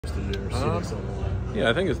to do or see themselves on? Yeah,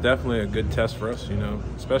 I think it's definitely a good test for us, you know,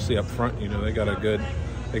 especially up front. You know, they got a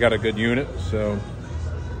good unit, so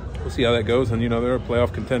we'll see how that goes. And, you know, they're a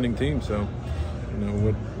playoff contending team, so, you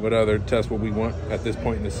know, what other test would we want at this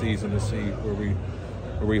point in the season to see where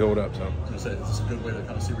we hold up? So It's a good way to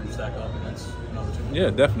kind of see where you stack up against another team.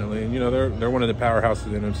 Yeah, definitely. And, you know, they're one of the powerhouses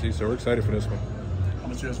of the NFC, so we're excited for this one. How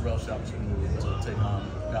much do you guys relish the opportunity to take on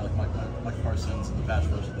a guy like Mike Parsons and the pass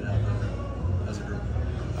rush that they have there as a group?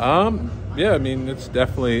 Yeah, I mean, it's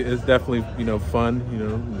definitely you know, fun, you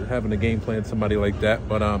know, having a game plan somebody like that.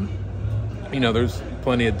 But you know, there's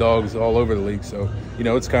plenty of dogs all over the league, so you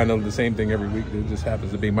know, it's kind of the same thing every week. It just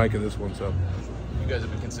happens to be Mike in this one. So you guys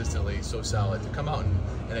have been consistently so solid to come out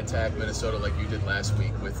and attack Minnesota like you did last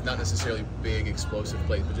week with not necessarily big explosive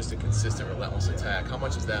plays, but just a consistent, relentless attack. How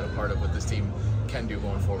much is that a part of what this team can do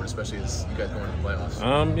going forward, especially as you guys go into the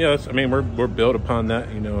playoffs? Yeah, I mean, we're built upon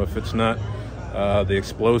that. You know, if it's not the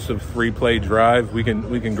explosive 3-play drive, we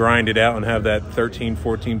can grind it out and have that 13,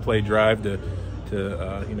 14-play drive to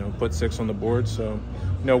you know, put 6 on the board. So,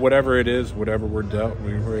 you know, whatever it is, whatever we're dealt,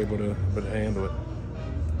 we're able to handle it.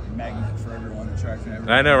 Magnet for everyone, attraction everyone.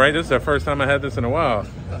 I know, right? This is the first time I had this in a while.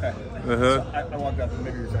 Okay. So I walked up and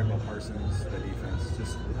maybe you were talking about Parsons, the defense.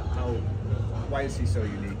 Just why is he so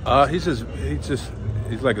unique?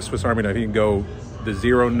 He's like a Swiss Army knife. He can go the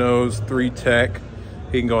 0 nose, 3 tech.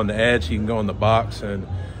 He can go on the edge. He can go in the box. And,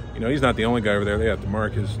 you know, he's not the only guy over there. They have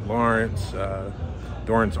DeMarcus Lawrence,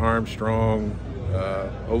 Dorrance Armstrong,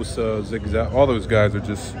 Osa, Zigzag. All those guys are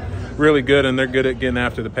just really good, and they're good at getting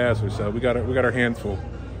after the passer. So we got our hands full.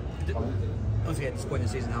 Once again, at this point in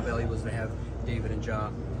the season, how valuable is it to have David and Ja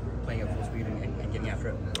playing at full speed and getting after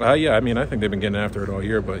it? Yeah, I mean, I think they've been getting after it all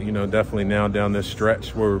year, but, you know, definitely now down this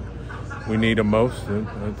stretch where we need them most, and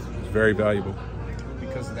it's very valuable.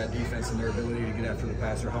 Because of that defense and their ability to get after the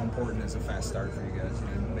passer, how important is a fast start for you guys?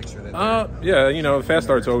 You know, make sure that yeah, you know, fast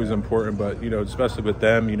start's always important, but, you know, especially with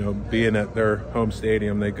them, you know, being at their home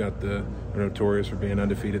stadium, they're notorious for being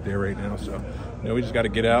undefeated there right now. So, you know, we just got to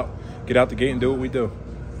get out the gate and do what we do.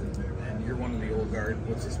 And you're one of the old guard.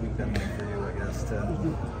 What's this week been like for you, I guess,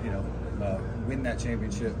 to, you know, win that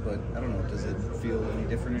championship? But I don't know, does it feel any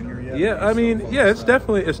different in here yet? Yeah, I mean, yeah, it's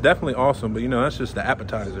definitely awesome, but, you know, that's just the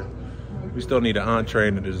appetizer. We still need an entree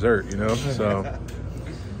and a dessert, you know, so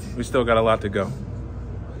we still got a lot to go.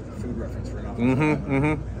 Food reference for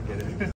an